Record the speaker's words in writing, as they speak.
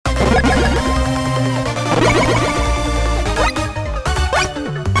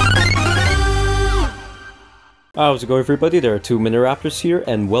How's it going, everybody? There are two Raptors here,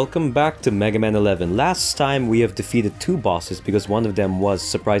 and welcome back to Mega Man 11. Last time we have defeated two bosses because one of them was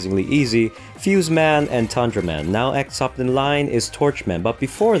surprisingly easy, Fuse Man and Tundra Man. Now next up in line is Torch Man, but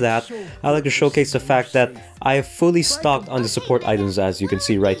before that, I'd like to showcase the fact that I have fully stocked on the support items, as you can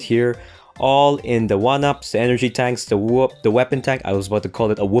see right here. All in the 1-ups, the energy tanks, the weapon tank. I was about to call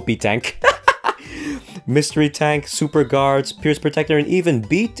it a whoopee tank. Mystery tank, super guards, Pierce Protector, and even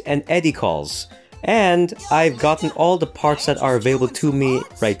beat and eddy calls. And I've gotten all the parts that are available to me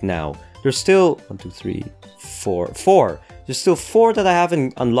right now. There's still 1, 2, 3, 4. There's still 4 that I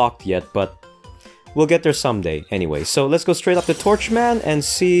haven't unlocked yet, but we'll get there someday. Anyway, so let's go straight up to Torch Man and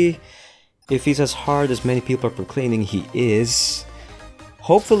see if he's as hard as many people are proclaiming he is.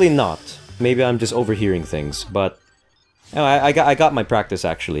 Hopefully not. Maybe I'm just overhearing things, but I got my practice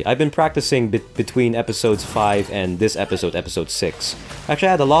actually. I've been practicing between episodes 5 and this episode, episode 6. Actually,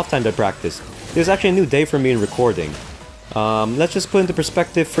 I had a lot of time to practice. This is actually a new day for me in recording. Let's just put into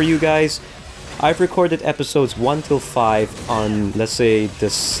perspective for you guys. I've recorded episodes 1 till 5 on, let's say, the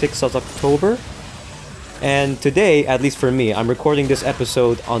 6th of October. And today, at least for me, I'm recording this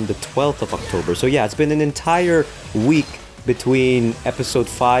episode on the 12th of October. So yeah, it's been an entire week between episode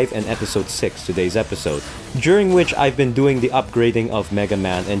 5 and episode 6, today's episode, during which I've been doing the upgrading of Mega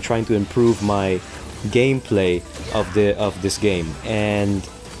Man and trying to improve my gameplay of this game. And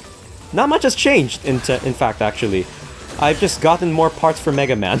not much has changed, in fact, actually. I've just gotten more parts for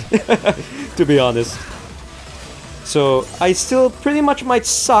Mega Man, to be honest. So, I still pretty much might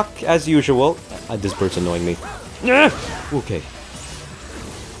suck, as usual. This bird's annoying me. Okay.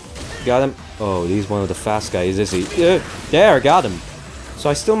 Got him. Oh, he's one of the fast guys, is he? There, got him. So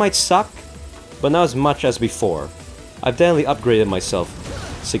I still might suck, but not as much as before. I've definitely upgraded myself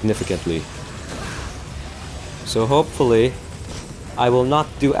significantly. So hopefully, I will not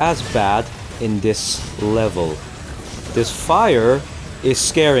do as bad in this level. This fire is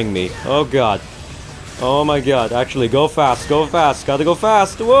scaring me. Oh god. Oh my god. Actually, go fast, go fast. Gotta go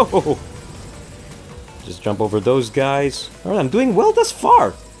fast. Whoa! Just jump over those guys. Alright, I'm doing well thus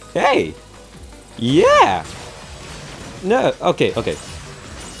far. Hey! Yeah! No, okay.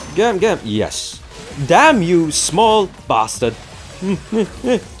 Get him. Yes. Damn you, small bastard.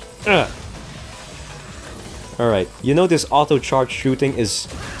 Alright, you know this auto-charge shooting is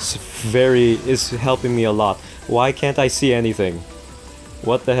helping me a lot. Why can't I see anything?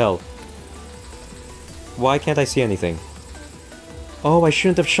 What the hell? Why can't I see anything? Oh, I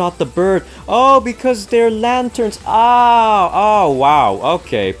shouldn't have shot the bird. Oh, because they're lanterns. Oh, wow.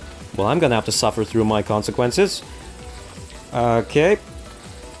 Okay. Well, I'm gonna have to suffer through my consequences. Okay.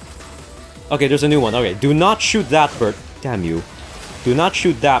 Okay, there's a new one. Okay, do not shoot that bird. Damn you. Do not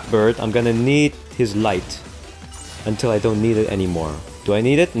shoot that bird. I'm gonna need his light until I don't need it anymore. Do I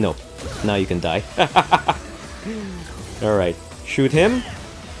need it? No. Now you can die. Alright. Shoot him.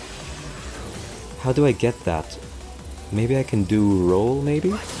 How do I get that? Maybe I can do roll,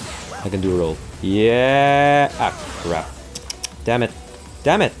 maybe? I can do a roll. Yeah! Ah, crap. Damn it.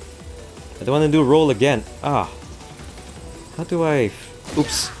 Damn it! I don't want to do roll again. Ah. How do I...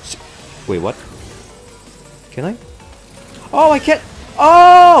 Oops. Wait, what? Can I? Oh, I can't...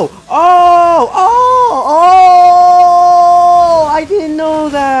 Oh! I didn't know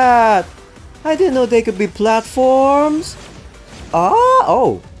that! I didn't know they could be platforms!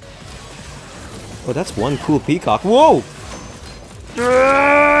 Oh, that's one cool peacock. Whoa!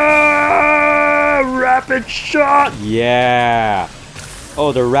 Rapid shot! Yeah!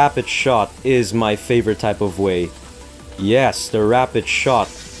 Oh, the rapid shot is my favorite type of way. Yes, the rapid shot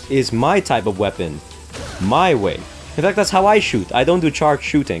is my type of weapon. My way. In fact, that's how I shoot. I don't do charge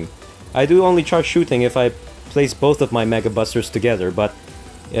shooting. I do only charge shooting if I place both of my Mega Busters together, but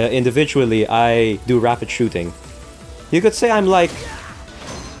individually I do rapid shooting. You could say I'm like...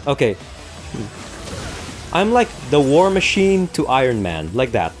 Okay. I'm like the War Machine to Iron Man.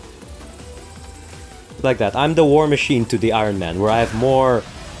 Like that. Like that. I'm the War Machine to the Iron Man, where I have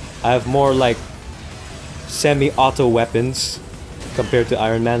more like semi-auto weapons compared to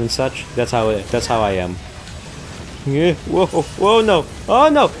Iron Man and such. That's how I am. Yeah. Whoa, no. Oh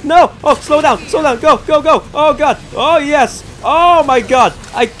no, no! Oh, slow down, go! Oh god, oh yes! Oh my god,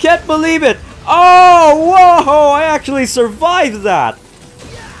 I can't believe it! Oh, whoa, I actually survived that!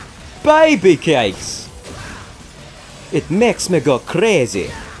 Baby cakes! It makes me go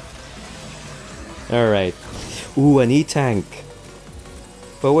crazy. Alright. Ooh, an E-tank.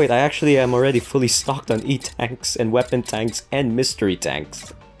 But wait, I actually am already fully stocked on E-tanks and weapon tanks and mystery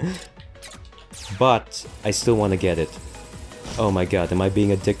tanks. But I still want to get it. Oh my god, am I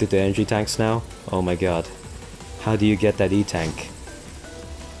being addicted to energy tanks now? Oh my god. How do you get that E-tank?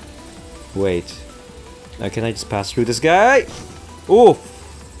 Wait. Can I just pass through this guy? Oh!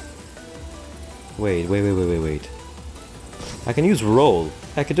 Wait. I can use roll.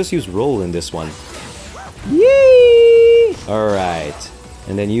 I could just use roll in this one. Yee! Alright.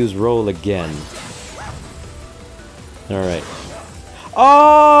 And then use roll again. Alright.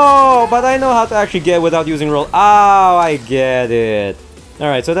 Oh! But I know how to actually get without using roll. Oh, I get it.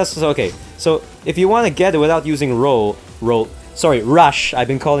 Alright, so that's okay. So, if you want to get it without using sorry, rush. I've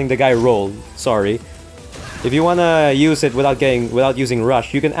been calling the guy roll. Sorry. If you want to use it without using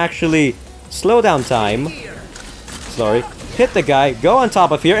rush, you can actually slow down time. Sorry. Hit the guy, go on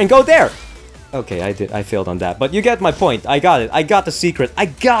top of here, and go there! Okay, I failed on that. But you get my point. I got it. I got the secret. I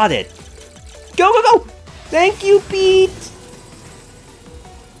got it! Go, go, go! Thank you, Pete!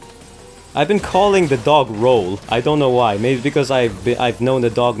 I've been calling the dog Roll. I don't know why. Maybe because I've known the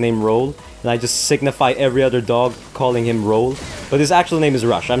dog named Roll, and I just signify every other dog calling him Roll. But his actual name is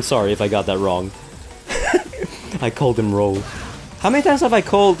Rush. I'm sorry if I got that wrong. I called him Roll. How many times have I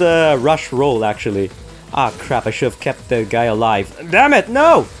called Rush Roll, actually? Ah, crap, I should have kept the guy alive. Damn it,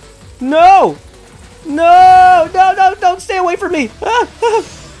 no! No! No! No, no, don't stay away from me! Ah, ah.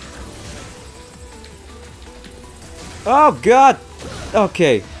 Oh, God!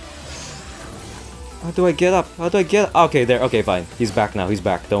 Okay. How do I get up? How do I get up? Okay, there. Okay, fine. He's back now. He's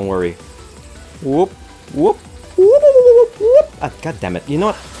back. Don't worry. Whoop. Whoop. Whoop, whoop, whoop, whoop. Ah, God damn it. You know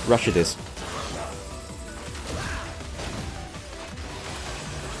what? Rush it is.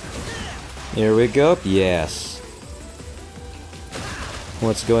 Here we go. Yes.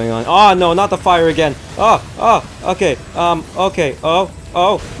 What's going on? Oh, no, not the fire again. Oh, okay. Okay. Oh,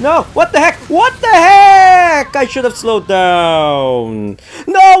 no! What the heck? What the heck? I should have slowed down.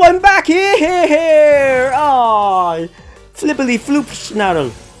 No, I'm back here! Oh, flippily floop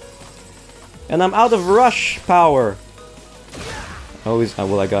snarl. And I'm out of rush power. Always,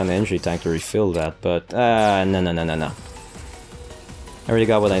 well, I got an energy tank to refill that, but, no. I already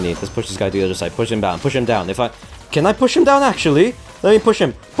got what I need. Let's push this guy to the other side. Push him down. Push him down. Can I push him down, actually? Let me push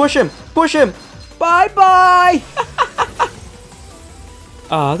him. Push him. Push him. Bye-bye.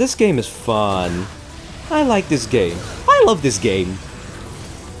 Ah, this game is fun. I like this game. I love this game.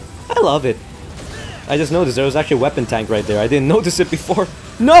 I love it. I just noticed there was actually a weapon tank right there. I didn't notice it before.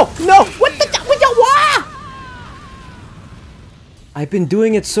 No! No! What the... I've been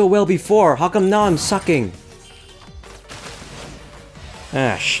doing it so well before. How come now I'm sucking?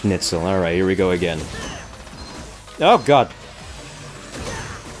 Ah, schnitzel. Alright, here we go again. Oh, God.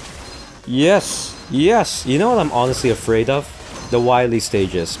 Yes. Yes. You know what I'm honestly afraid of? The Wily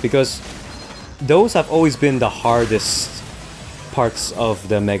stages. Because those have always been the hardest parts of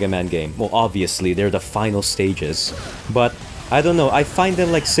the Mega Man game. Well, obviously, they're the final stages. But, I don't know. I find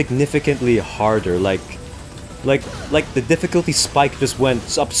them, like, significantly harder. Like the difficulty spike just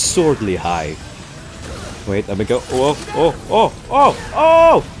went absurdly high. Wait, let me go. Oh!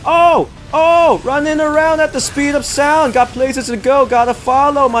 Running around at the speed of sound. Got places to go. Gotta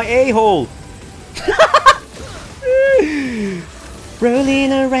follow my a-hole.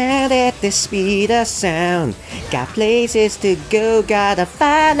 Rolling around at the speed of sound. Got places to go. Gotta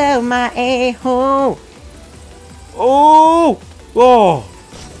follow my a-hole. Oh!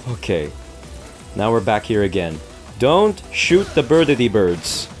 Okay. Now we're back here again. Don't shoot the birdity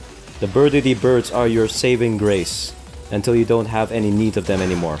birds. The birdity birds are your saving grace until you don't have any need of them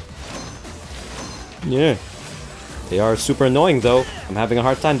anymore. Yeah. They are super annoying though. I'm having a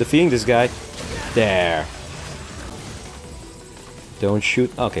hard time defeating this guy. There. Don't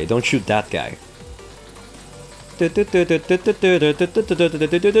shoot. Okay, don't shoot that guy. Okay,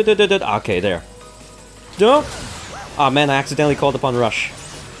 there. Don't. Oh man, I accidentally called upon Rush.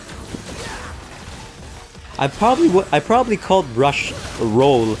 I probably called Rush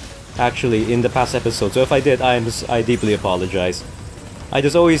Roll actually in the past episode. So if I did, I deeply apologize. I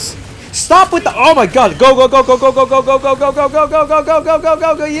just always stop with the. Oh my God! Go!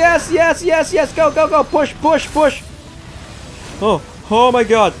 Yes! Go! Push! Oh my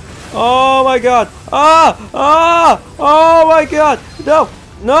God! Oh my God! Oh my God! No!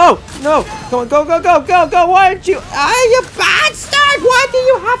 Come on! Go! Why aren't you? You bastard! Why do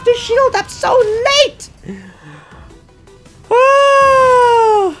you have to shield up so late?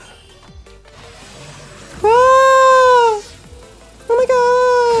 Oh my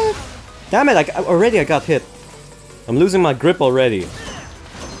God! Damn it! Already I got hit. I'm losing my grip already.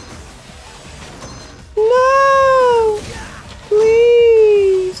 No!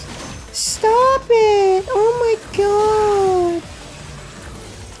 Please! Stop it! Oh my God!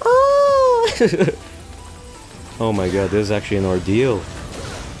 Oh! Oh my God, this is actually an ordeal.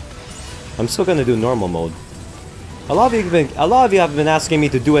 I'm still gonna do normal mode. A lot of you have been asking me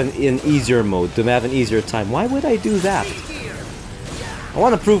to do an easier mode, to have an easier time. Why would I do that? I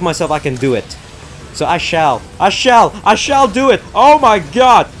want to prove myself I can do it. So I shall do it! Oh my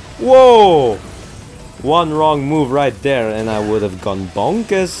god! Whoa! One wrong move right there and I would have gone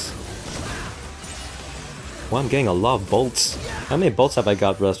bonkers. Well, I'm getting a lot of bolts. How many bolts have I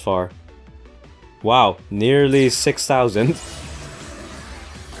got thus far? Wow, nearly 6,000.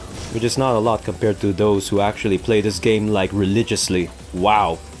 Which is not a lot compared to those who actually play this game like religiously.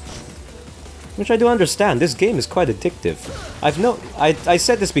 Wow. Which I do understand, this game is quite addictive. I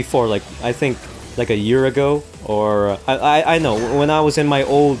said this before, like, I think like a year ago, or I know, when I was in my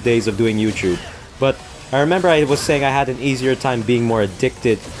old days of doing YouTube. But I remember I was saying I had an easier time being more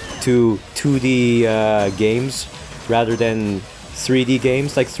addicted to 2D games rather than 3D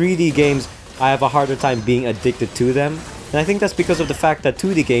games. Like 3D games, I have a harder time being addicted to them. And I think that's because of the fact that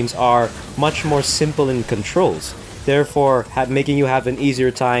 2D games are much more simple in controls. Therefore, making you have an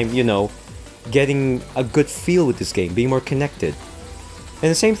easier time, you know, getting a good feel with this game, being more connected. And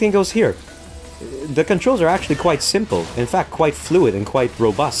the same thing goes here. The controls are actually quite simple. In fact, quite fluid and quite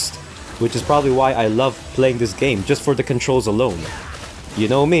robust. Which is probably why I love playing this game, just for the controls alone. You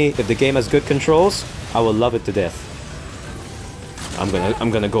know me, if the game has good controls, I will love it to death. I'm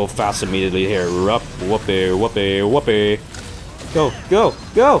gonna go fast immediately here. Rup, whoopee, whoopee, whoopee. Go, go,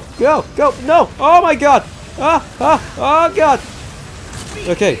 go, go, go! No! Oh my god! Oh god!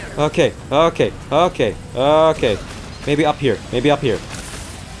 Okay, okay, okay, okay, okay. Maybe up here, maybe up here.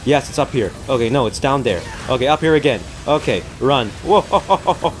 Yes, it's up here. Okay, no, it's down there. Okay, up here again. Okay, run. Whoa!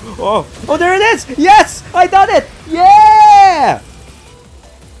 Oh, there it is! Yes! I done it! Yeah!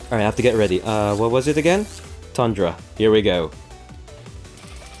 Alright, I have to get ready. What was it again? Tundra. Here we go.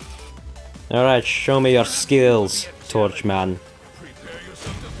 Alright, show me your skills, Torchman.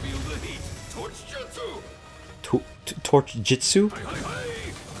 Torch Jitsu?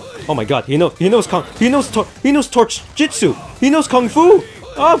 Oh my god, he knows Torch Jitsu! He knows Kung Fu!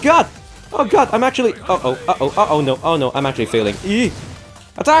 Oh god! Oh god, I'm actually... oh no, I'm actually failing. Eee.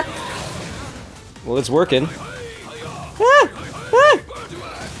 Attack! Well, it's working. Oh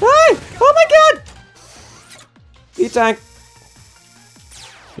my god! E-tank!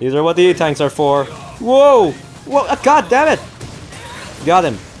 These are what the E-tanks are for. Whoa! Whoa! God damn it! Got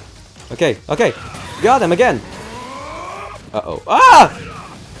him. Okay, okay. Got him again. Uh-oh. Ah!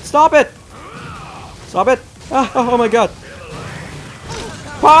 Stop it! Stop it! Ah, oh my god.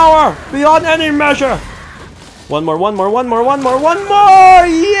 Power! Beyond any measure! One more, one more, one more, one more, one more!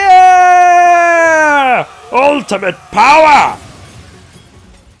 Yeah! Ultimate power!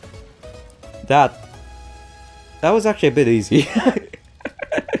 That was actually a bit easy.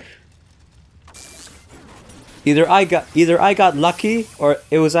 Either I got lucky, or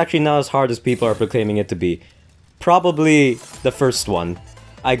it was actually not as hard as people are proclaiming it to be. Probably the first one.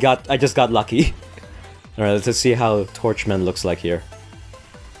 I just got lucky. Alright, let's see how Torchman looks like here.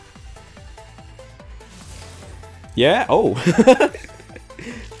 Yeah, oh.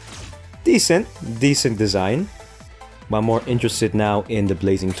 Decent design. But I'm more interested now in the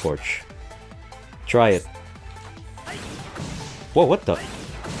blazing torch. Try it. Whoa, what the?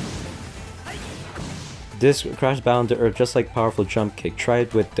 This crash bound to earth just like powerful jump kick. Try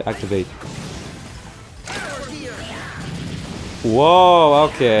it with the activate. Whoa,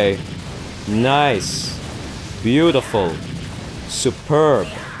 okay. Nice. Beautiful. Superb.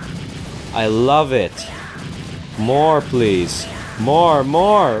 I love it. More, please. More,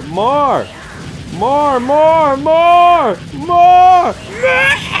 more, more! More, more, more! More!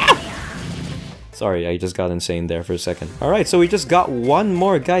 Sorry, I just got insane there for a second. Alright, so we just got one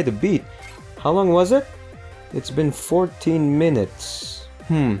more guy to beat. How long was it? It's been 14 minutes.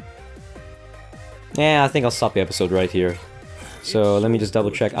 Yeah, I think I'll stop the episode right here. So let me just double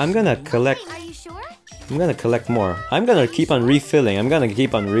check. I'm gonna collect more. I'm gonna keep on refilling. I'm gonna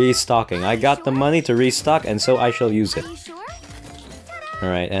keep on restocking. I got the money to restock, and so I shall use it.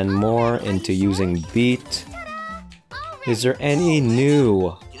 Alright, and more into using beat. Is there any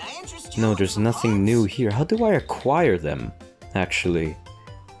new? No, there's nothing new here. How do I acquire them, actually?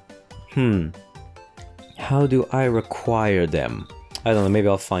 How do I acquire them? I don't know, maybe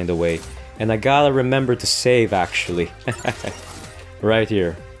I'll find a way. And I gotta remember to save, actually. Right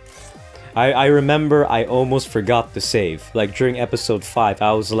here. I remember I almost forgot to save. Like, during episode 5,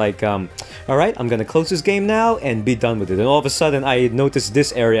 I was like, alright, I'm gonna close this game now and be done with it. And all of a sudden, I noticed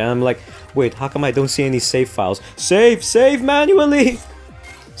this area, and I'm like, wait, how come I don't see any save files? Save manually!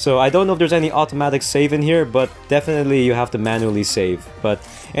 So, I don't know if there's any automatic save in here, but definitely you have to manually save. But,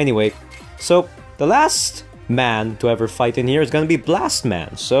 anyway, so, the last man to ever fight in here is gonna be Blast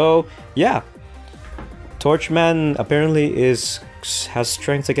Man. So, yeah. Torchman apparently has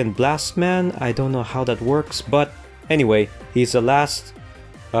strength against Blastman. I don't know how that works, but anyway, he's the last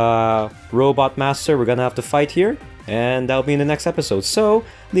robot master we're gonna have to fight here, and that'll be in the next episode. So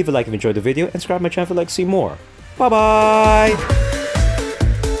leave a like if you enjoyed the video and subscribe to my channel if you'd like to see more. Bye bye!